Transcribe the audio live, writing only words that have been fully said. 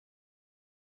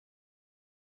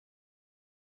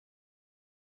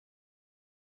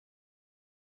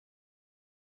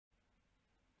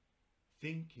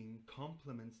Thinking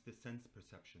complements the sense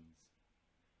perceptions,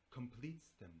 completes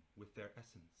them with their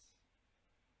essence.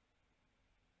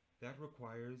 That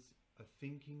requires a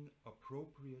thinking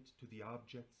appropriate to the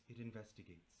objects it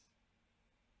investigates.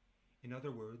 In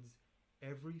other words,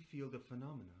 every field of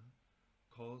phenomena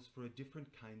calls for a different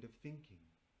kind of thinking.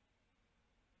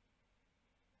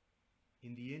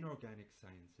 In the inorganic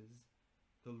sciences,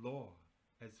 the law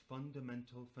as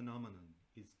fundamental phenomenon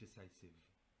is decisive.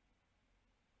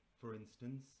 For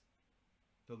instance,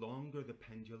 the longer the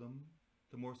pendulum,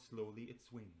 the more slowly it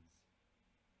swings.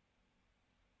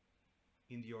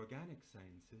 In the organic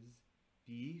sciences,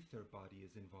 the ether body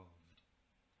is involved,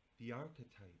 the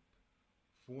archetype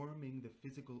forming the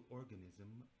physical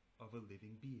organism of a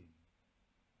living being.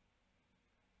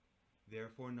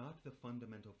 Therefore, not the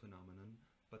fundamental phenomenon,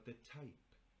 but the type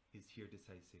is here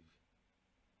decisive.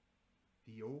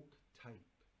 The oak type,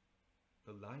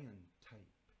 the lion type.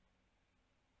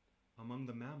 Among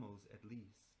the mammals, at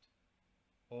least,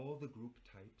 all the group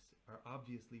types are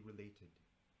obviously related.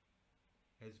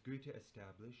 As Goethe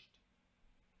established,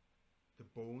 the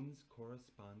bones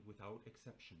correspond without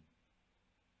exception,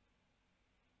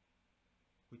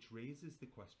 which raises the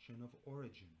question of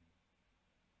origin.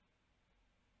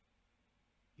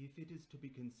 If it is to be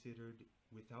considered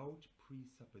without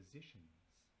presuppositions,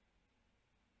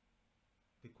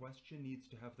 the question needs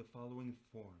to have the following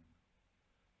form.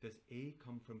 Does A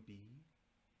come from B?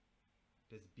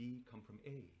 Does B come from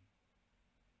A?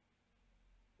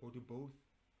 Or do both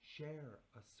share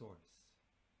a source?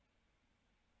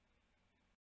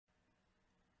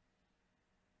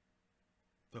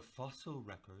 The fossil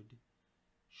record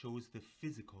shows the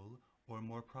physical, or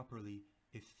more properly,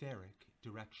 etheric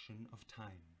direction of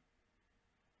time.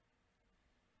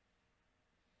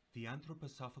 The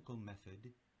anthroposophical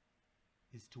method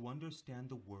is to understand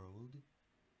the world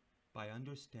by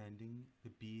understanding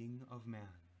the being of man,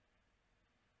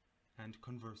 and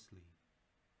conversely.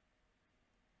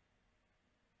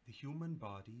 The human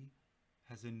body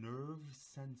has a nerve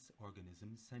sense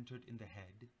organism centered in the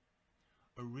head,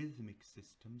 a rhythmic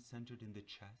system centered in the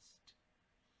chest,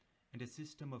 and a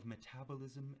system of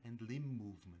metabolism and limb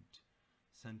movement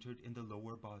centered in the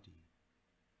lower body.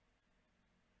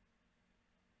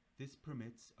 This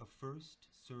permits a first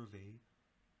survey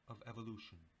of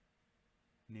evolution.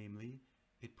 Namely,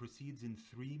 it proceeds in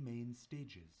three main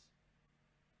stages,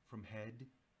 from head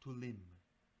to limb.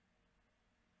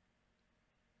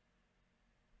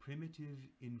 Primitive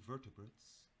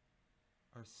invertebrates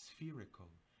are spherical,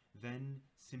 then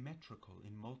symmetrical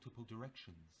in multiple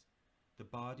directions. The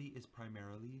body is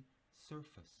primarily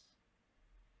surface.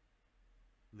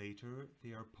 Later,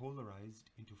 they are polarized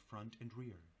into front and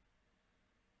rear.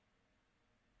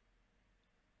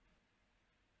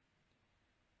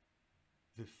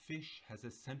 The fish has a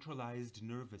centralized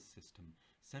nervous system,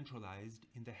 centralized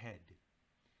in the head,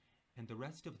 and the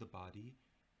rest of the body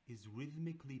is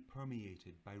rhythmically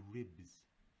permeated by ribs,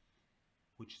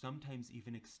 which sometimes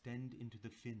even extend into the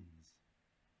fins.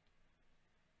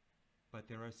 But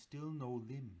there are still no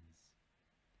limbs.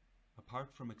 Apart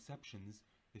from exceptions,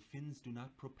 the fins do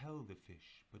not propel the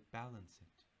fish, but balance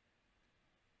it.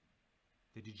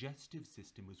 The digestive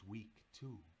system is weak,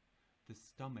 too. The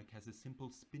stomach has a simple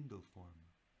spindle form.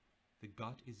 The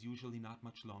gut is usually not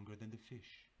much longer than the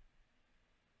fish.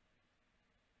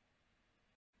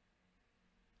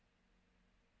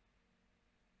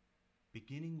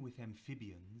 Beginning with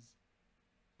amphibians,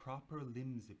 proper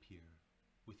limbs appear,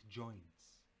 with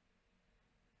joints.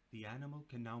 The animal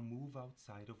can now move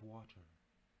outside of water.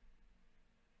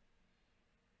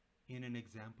 In an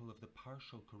example of the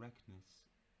partial correctness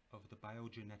of the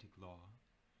biogenetic law,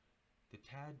 the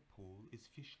tadpole is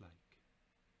fish-like,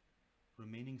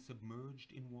 remaining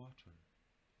submerged in water,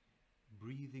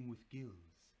 breathing with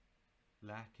gills,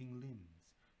 lacking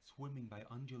limbs, swimming by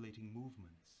undulating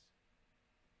movements,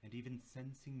 and even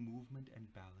sensing movement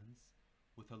and balance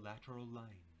with a lateral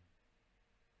line.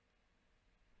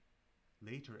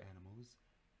 Later animals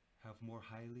have more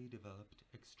highly developed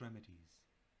extremities.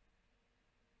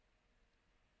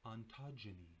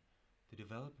 Ontogeny, the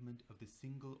development of the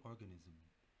single organism,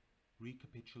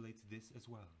 recapitulates this as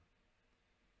well.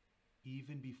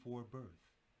 Even before birth,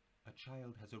 a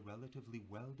child has a relatively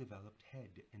well-developed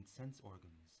head and sense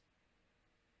organs.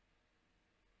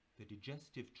 The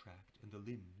digestive tract and the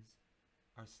limbs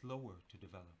are slower to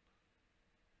develop.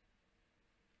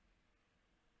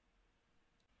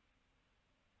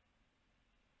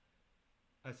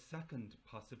 A second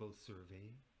possible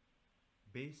survey,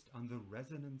 based on the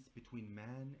resonance between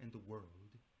man and the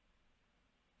world,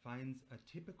 finds a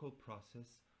typical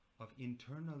process of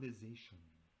internalization.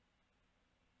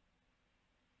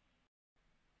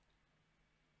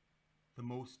 The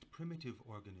most primitive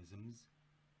organisms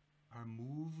are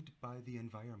moved by the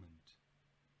environment.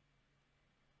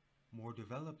 More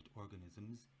developed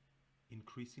organisms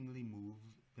increasingly move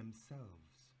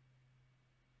themselves.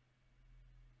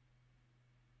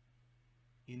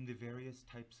 In the various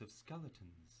types of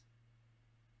skeletons,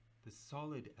 the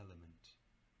solid element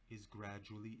is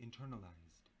gradually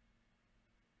internalized.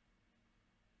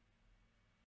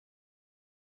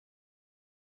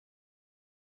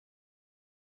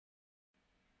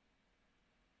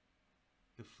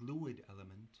 The fluid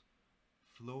element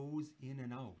flows in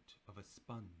and out of a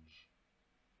sponge.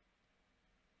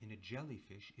 In a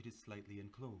jellyfish, it is slightly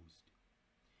enclosed.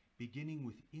 Beginning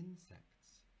with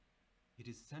insects, it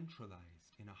is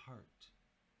centralized in a heart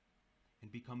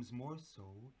and becomes more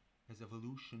so as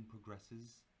evolution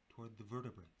progresses toward the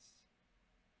vertebrates.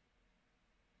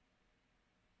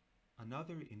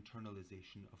 Another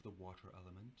internalization of the water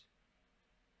element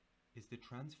is the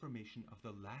transformation of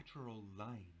the lateral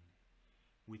line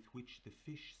with which the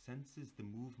fish senses the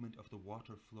movement of the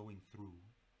water flowing through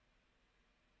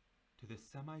to the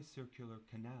semicircular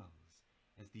canals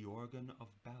as the organ of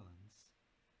balance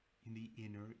in the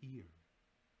inner ear.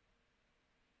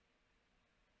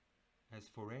 As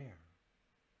for air,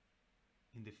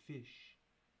 in the fish,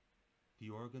 the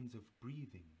organs of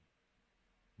breathing,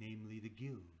 namely the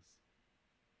gills,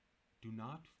 do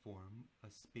not form a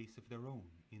space of their own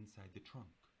inside the trunk,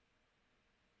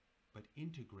 but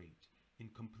integrate in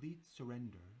complete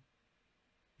surrender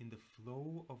in the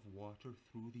flow of water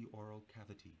through the oral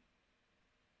cavity.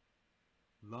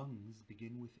 Lungs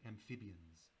begin with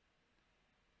amphibians.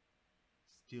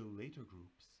 Still later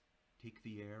groups take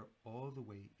the air all the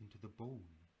way into the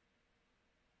bone,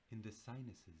 in the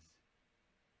sinuses.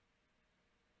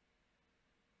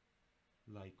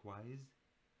 Likewise,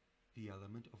 the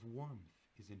element of warmth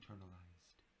is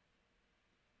internalized,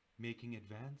 making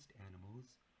advanced animals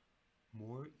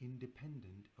more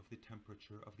independent of the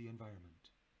temperature of the environment.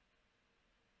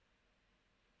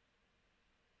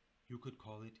 You could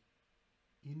call it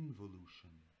involution.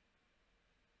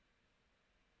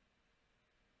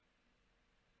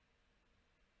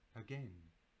 Again,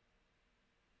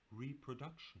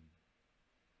 reproduction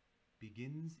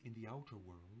begins in the outer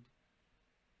world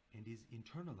and is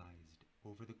internalized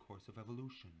over the course of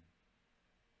evolution.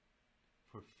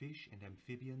 For fish and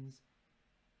amphibians,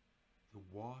 the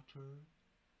water,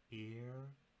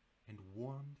 air, and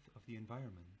warmth of the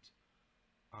environment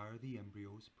are the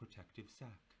embryo's protective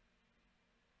sac.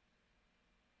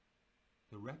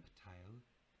 The reptile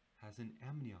has an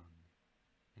amnion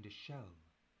and a shell.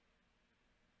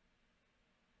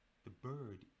 The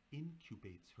bird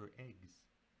incubates her eggs.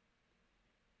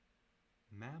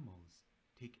 Mammals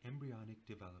take embryonic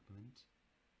development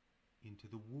into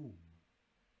the womb.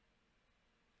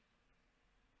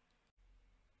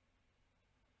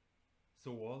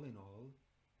 So all in all,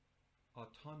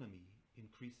 autonomy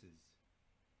increases.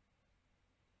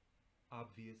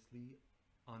 Obviously,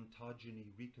 ontogeny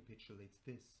recapitulates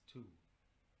this too.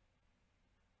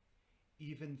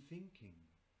 Even thinking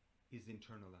is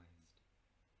internalized.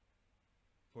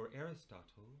 For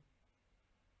Aristotle,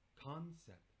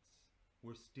 concepts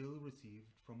were still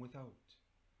received from without,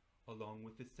 along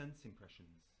with the sense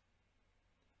impressions.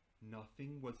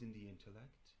 Nothing was in the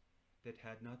intellect that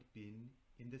had not been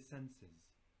in the senses.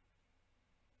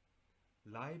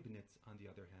 Leibniz, on the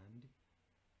other hand,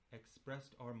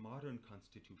 expressed our modern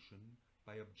constitution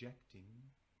by objecting,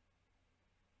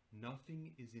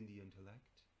 nothing is in the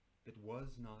intellect that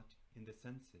was not in the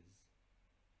senses,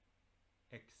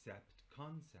 except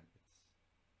concepts.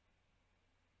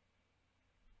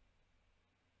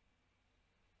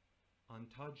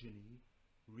 Ontogeny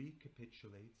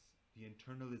recapitulates the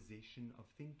internalization of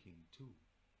thinking too.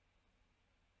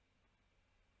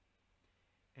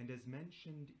 And as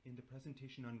mentioned in the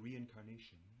presentation on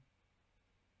reincarnation,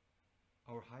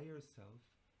 our higher self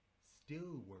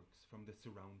still works from the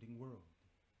surrounding world.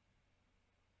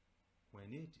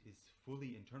 When it is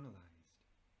fully internalized,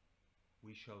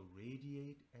 we shall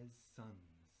radiate as suns.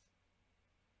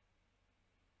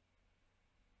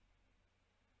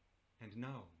 And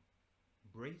now,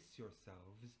 brace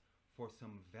yourselves for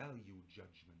some value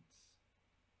judgments.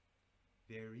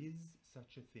 There is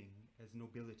such a thing as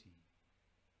nobility.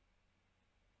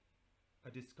 A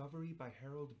discovery by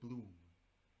Harold Bloom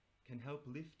can help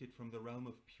lift it from the realm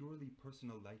of purely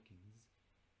personal likings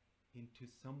into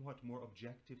somewhat more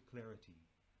objective clarity.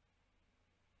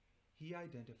 He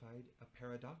identified a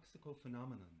paradoxical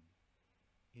phenomenon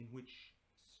in which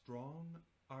strong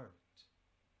art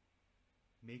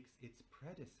makes its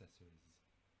predecessors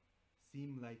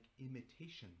seem like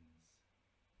imitations.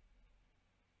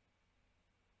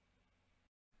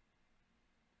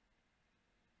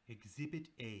 Exhibit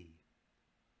A,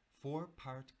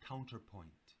 4-part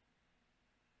counterpoint.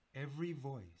 Every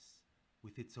voice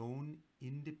with its own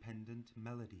independent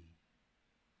melody.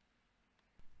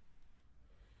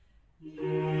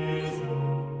 Jesu,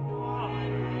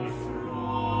 meine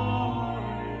Freude,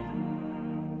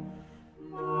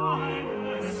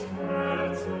 meines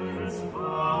Herzens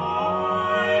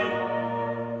Freude,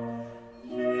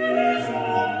 Jesu,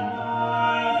 meine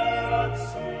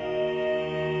Ziel.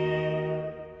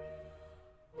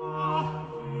 Ach,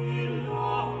 wie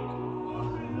lang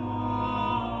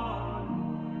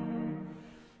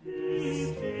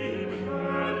ist im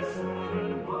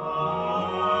Herzen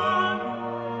Bahn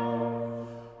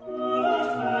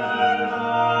und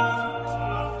verlangt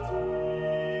nach dir.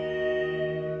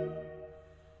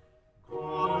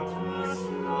 Gottes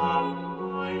Lamm,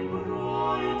 mein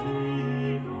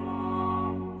Bräutigam,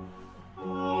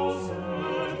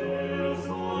 außer dir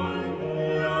soll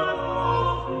mir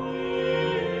auf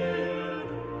Erden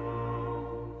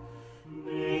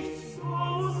nichts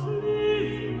aus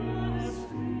Liebes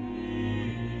fehlen.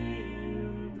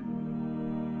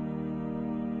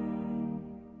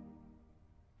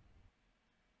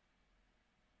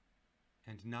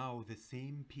 And now the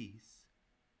same piece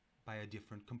by a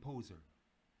different composer.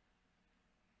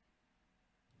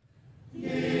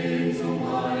 Jesu,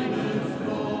 meine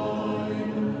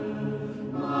Freude,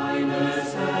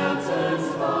 meines Herzens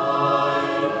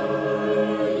Freude,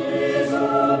 Jesu,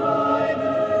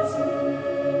 meine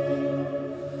Ziel.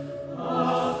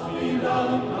 Ach, wie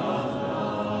lang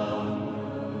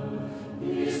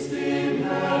ist im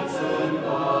Herzen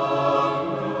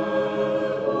bange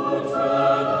und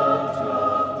verlangt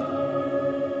nach dir.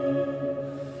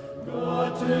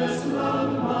 Gottes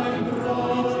Lamm, mein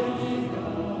Bräutigam,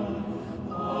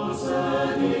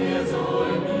 außer dir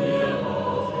soll mir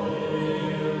auf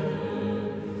Erden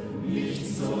nichts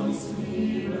sonst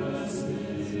Liebes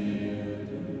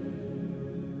werden.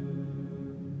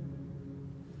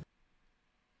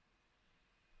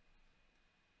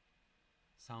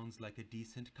 Sounds like a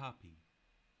decent copy,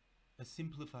 a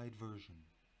simplified version.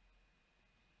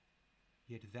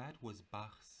 Yet that was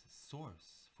Bach's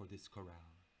source for this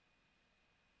chorale.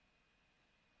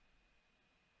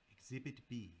 Exhibit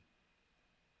B.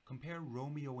 Compare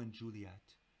Romeo and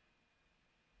Juliet,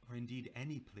 or indeed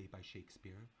any play by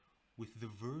Shakespeare, with the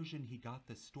version he got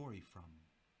the story from,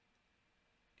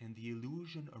 and the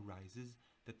illusion arises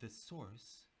that the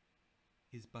source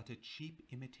is but a cheap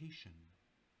imitation.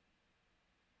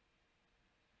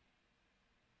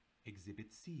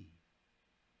 Exhibit C.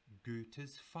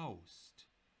 Goethe's Faust,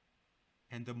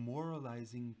 and the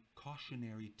moralizing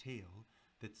cautionary tale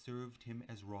that served him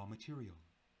as raw material.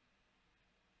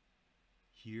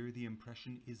 Here the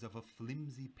impression is of a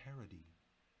flimsy parody.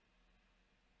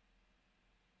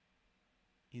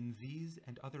 In these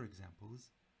and other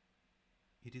examples,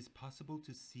 it is possible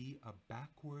to see a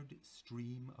backward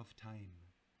stream of time,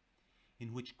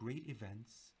 in which great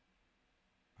events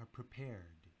are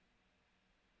prepared.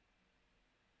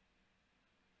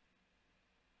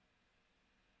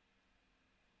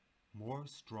 More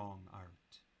strong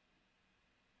art.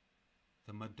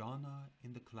 The Madonna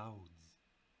in the clouds.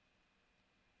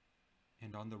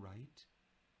 And on the right,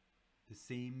 the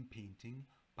same painting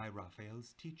by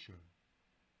Raphael's teacher,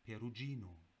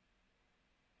 Perugino.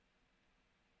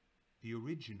 The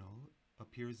original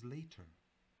appears later.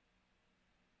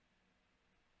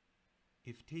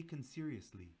 If taken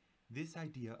seriously, this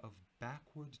idea of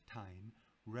backward time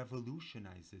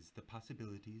revolutionizes the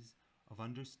possibilities of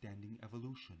understanding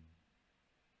evolution.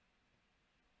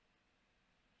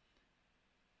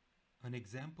 An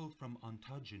example from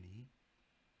ontogeny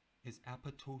is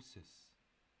apoptosis,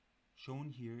 shown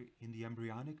here in the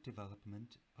embryonic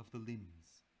development of the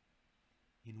limbs,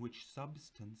 in which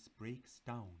substance breaks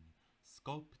down,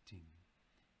 sculpting,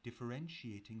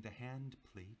 differentiating the hand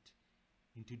plate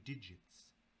into digits.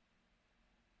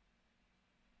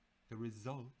 The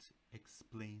result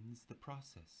explains the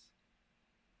process.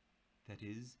 That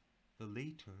is, the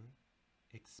later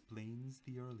explains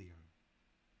the earlier.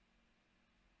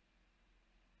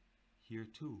 Here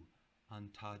too,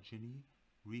 ontogeny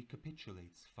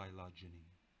recapitulates phylogeny.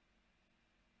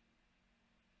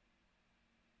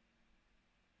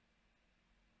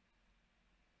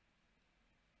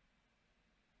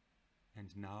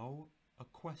 And now a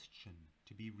question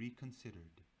to be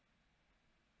reconsidered.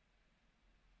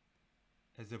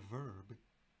 As a verb,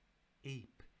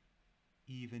 ape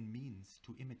even means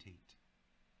to imitate.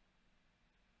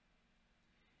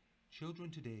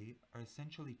 Children today are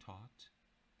essentially taught,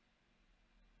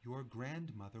 your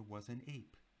grandmother was an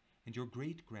ape, and your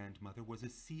great-grandmother was a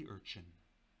sea urchin.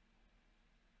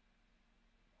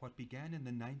 what began in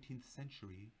the 19th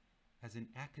century as an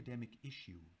academic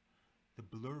issue, the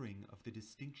blurring of the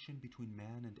distinction between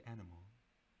man and animal,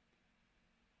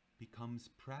 becomes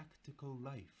practical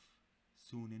life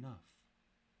soon enough.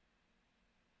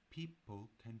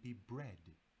 People can be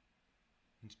bred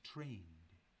and trained.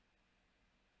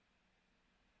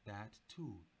 That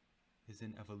too is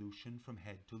an evolution from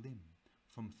head to limb,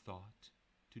 from thought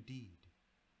to deed.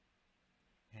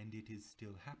 And it is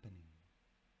still happening.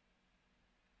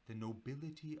 The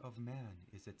nobility of man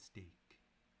is at stake.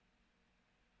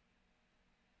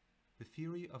 The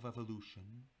theory of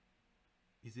evolution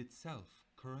is itself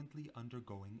currently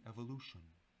undergoing evolution.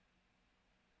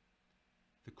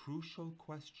 The crucial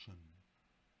question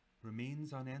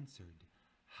remains unanswered.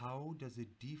 How does a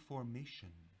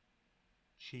deformation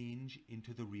change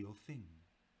into the real thing?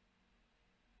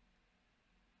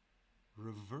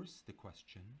 Reverse the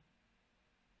question,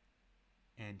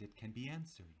 and it can be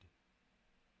answered.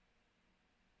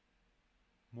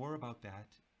 More about that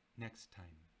next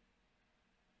time.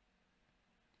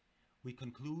 We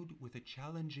conclude with a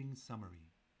challenging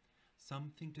summary,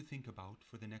 something to think about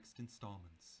for the next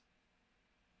installments.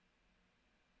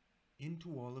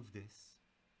 Into all of this,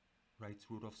 writes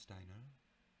Rudolf Steiner,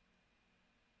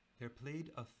 there played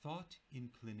a thought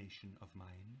inclination of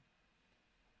mine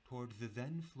toward the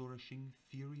then flourishing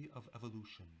theory of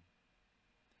evolution.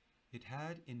 It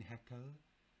had in Haeckel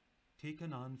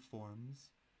taken on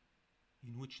forms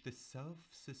in which the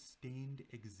self-sustained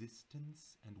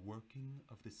existence and working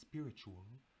of the spiritual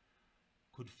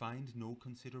could find no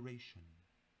consideration.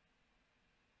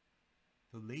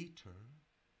 The later,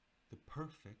 the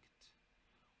perfect,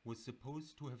 was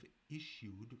supposed to have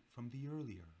issued from the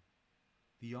earlier,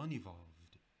 the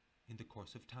unevolved, in the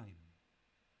course of time.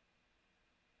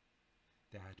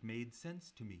 That made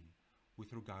sense to me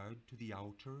with regard to the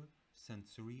outer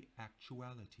sensory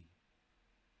actuality.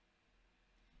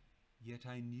 Yet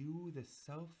I knew the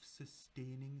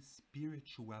self-sustaining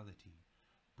spirituality,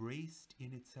 braced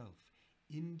in itself,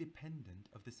 independent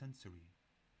of the sensory,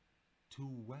 too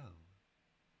well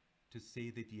to say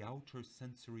that the outer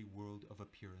sensory world of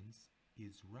appearance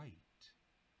is right.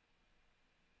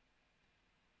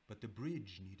 But the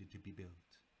bridge needed to be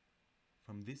built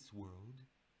from this world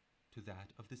to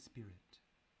that of the spirit.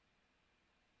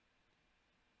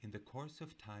 In the course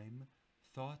of time,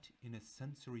 thought in a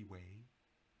sensory way,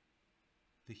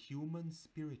 the human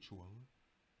spiritual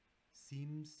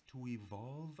seems to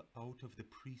evolve out of the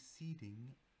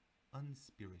preceding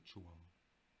unspiritual.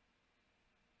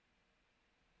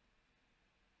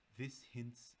 This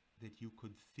hints that you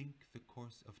could think the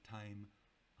course of time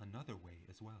another way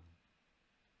as well.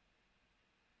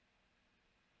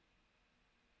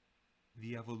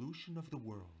 The evolution of the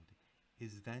world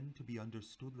is then to be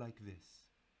understood like this,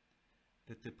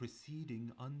 that the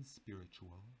preceding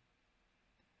unspiritual,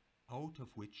 out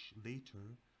of which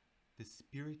later the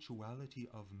spirituality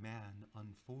of man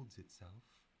unfolds itself,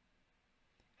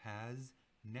 has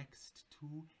next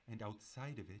to and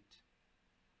outside of it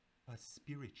a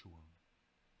spiritual.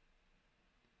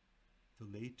 The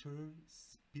later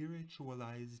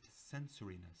spiritualized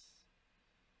sensoriness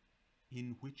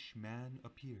in which man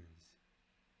appears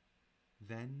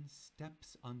then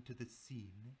steps onto the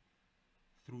scene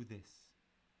through this,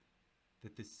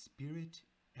 that the spirit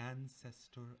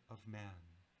ancestor of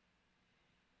man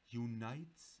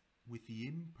unites with the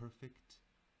imperfect,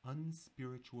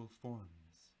 unspiritual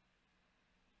forms,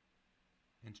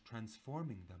 and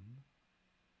transforming them,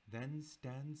 then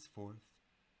stands forth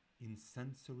in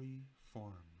sensory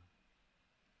form.